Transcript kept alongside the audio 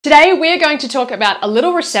Today we're going to talk about a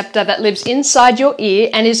little receptor that lives inside your ear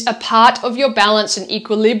and is a part of your balance and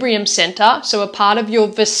equilibrium center, so a part of your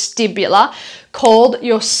vestibular, called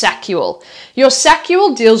your saccule. Your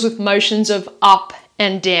saccule deals with motions of up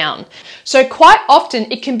and down. So quite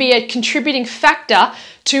often it can be a contributing factor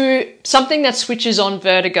to something that switches on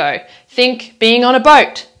vertigo. Think being on a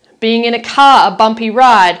boat, being in a car, a bumpy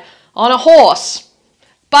ride, on a horse,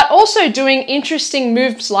 but also doing interesting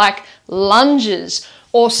moves like lunges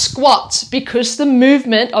or squats because the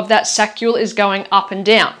movement of that saccule is going up and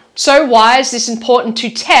down. So why is this important to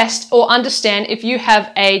test or understand if you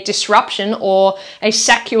have a disruption or a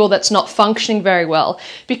saccule that's not functioning very well?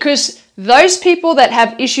 Because those people that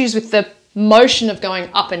have issues with the motion of going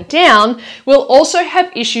up and down will also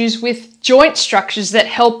have issues with joint structures that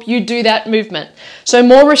help you do that movement. So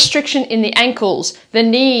more restriction in the ankles, the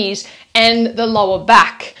knees, and the lower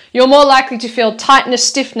back. You're more likely to feel tightness,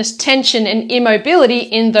 stiffness, tension, and immobility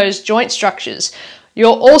in those joint structures. You're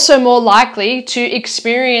also more likely to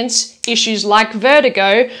experience issues like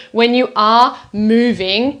vertigo when you are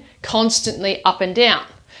moving constantly up and down.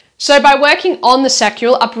 So by working on the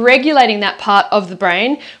saccule, upregulating that part of the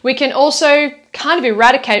brain, we can also kind of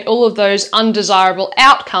eradicate all of those undesirable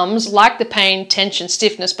outcomes like the pain, tension,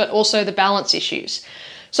 stiffness, but also the balance issues.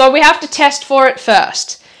 So we have to test for it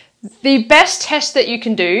first. The best test that you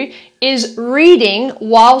can do is reading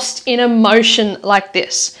whilst in a motion like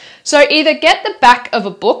this. So either get the back of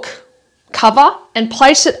a book cover and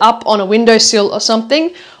place it up on a windowsill or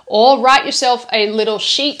something, or write yourself a little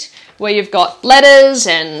sheet where you've got letters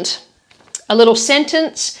and a little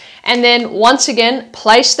sentence, and then once again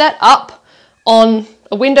place that up on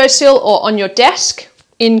a windowsill or on your desk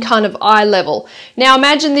in kind of eye level. Now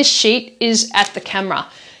imagine this sheet is at the camera.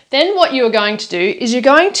 Then what you are going to do is you're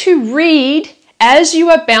going to read as you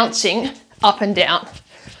are bouncing up and down.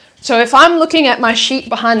 So if I'm looking at my sheet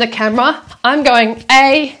behind the camera, I'm going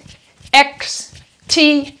A, X,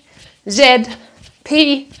 T, Z,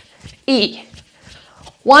 P, E.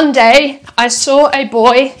 One day I saw a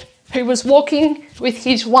boy who was walking with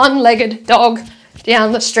his one-legged dog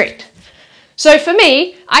down the street. So for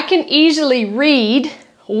me, I can easily read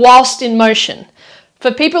whilst in motion.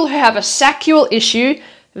 For people who have a saccule issue,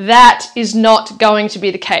 that is not going to be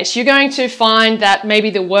the case. You're going to find that maybe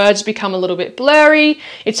the words become a little bit blurry,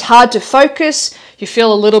 it's hard to focus, you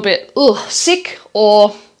feel a little bit sick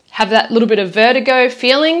or have that little bit of vertigo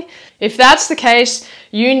feeling. If that's the case,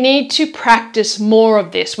 you need to practice more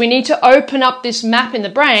of this. We need to open up this map in the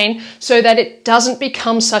brain so that it doesn't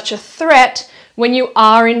become such a threat when you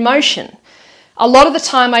are in motion. A lot of the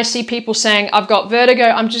time I see people saying, I've got vertigo,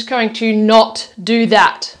 I'm just going to not do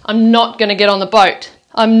that. I'm not going to get on the boat.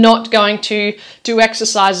 I'm not going to do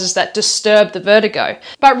exercises that disturb the vertigo.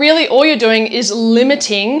 But really all you're doing is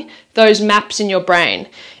limiting those maps in your brain.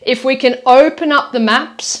 If we can open up the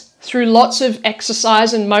maps through lots of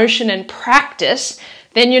exercise and motion and practice,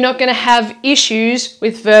 then you're not going to have issues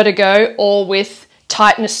with vertigo or with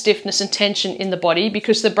tightness, stiffness, and tension in the body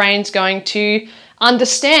because the brain's going to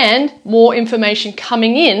understand more information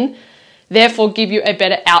coming in, therefore give you a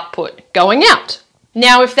better output going out.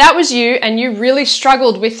 Now, if that was you and you really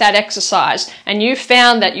struggled with that exercise and you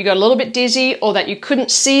found that you got a little bit dizzy or that you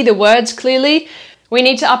couldn't see the words clearly, we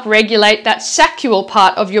need to upregulate that saccule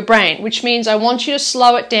part of your brain, which means I want you to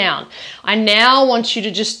slow it down. I now want you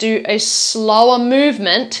to just do a slower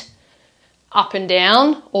movement up and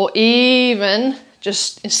down, or even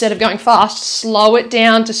just instead of going fast, slow it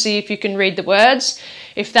down to see if you can read the words.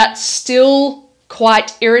 If that's still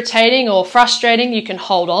quite irritating or frustrating, you can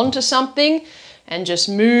hold on to something and just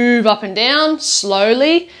move up and down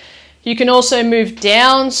slowly. You can also move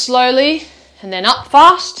down slowly and then up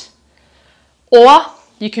fast, or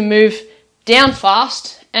you can move down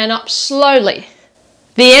fast and up slowly.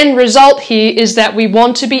 The end result here is that we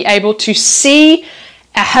want to be able to see,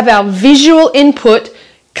 have our visual input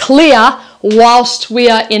clear whilst we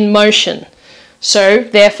are in motion. So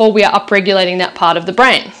therefore we are upregulating that part of the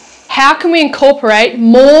brain. How can we incorporate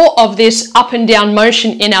more of this up and down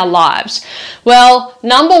motion in our lives? Well,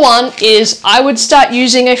 number one is I would start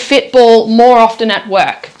using a fit ball more often at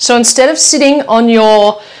work. So instead of sitting on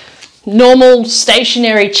your normal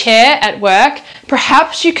stationary chair at work,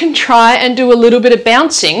 perhaps you can try and do a little bit of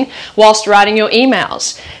bouncing whilst writing your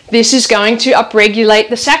emails. This is going to upregulate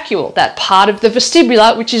the saccule, that part of the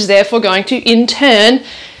vestibular, which is therefore going to in turn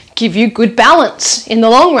give you good balance in the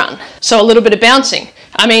long run. So a little bit of bouncing.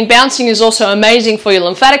 I mean, bouncing is also amazing for your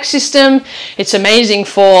lymphatic system. It's amazing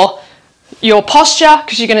for your posture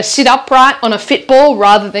because you're going to sit upright on a fit ball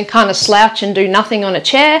rather than kind of slouch and do nothing on a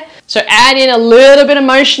chair. So add in a little bit of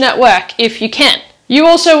motion at work if you can. You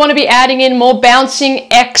also want to be adding in more bouncing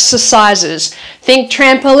exercises. Think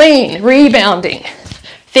trampoline, rebounding.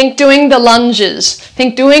 Think doing the lunges.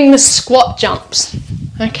 Think doing the squat jumps,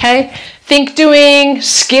 okay? Think doing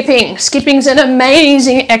skipping. Skipping's an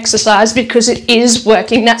amazing exercise because it is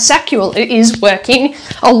working that saccule. It is working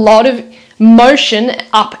a lot of motion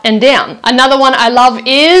up and down. Another one I love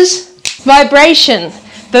is vibration.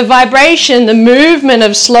 The vibration, the movement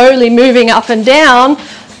of slowly moving up and down,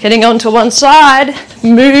 getting onto one side,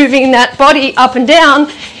 moving that body up and down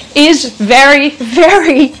is very,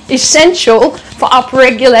 very essential for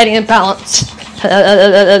upregulating and balance.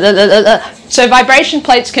 So vibration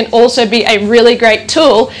plates can also be a really great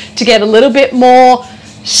tool to get a little bit more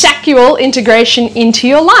saccule integration into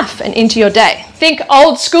your life and into your day. Think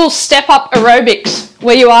old school step-up aerobics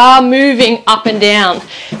where you are moving up and down.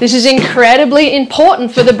 This is incredibly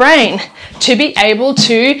important for the brain to be able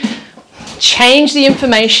to change the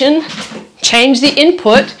information, change the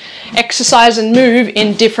input, exercise and move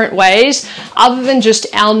in different ways other than just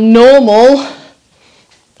our normal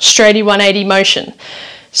straighty 180 motion.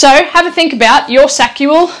 So have a think about your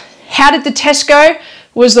saccule. How did the test go?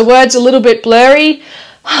 Was the words a little bit blurry?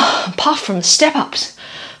 Apart from step-ups.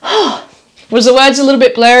 Was the words a little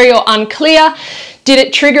bit blurry or unclear? Did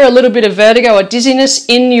it trigger a little bit of vertigo or dizziness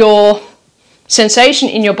in your sensation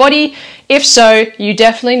in your body? If so, you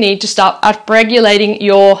definitely need to start upregulating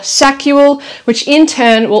your saccule, which in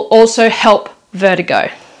turn will also help vertigo,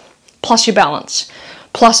 plus your balance,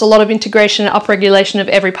 plus a lot of integration and upregulation of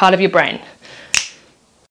every part of your brain.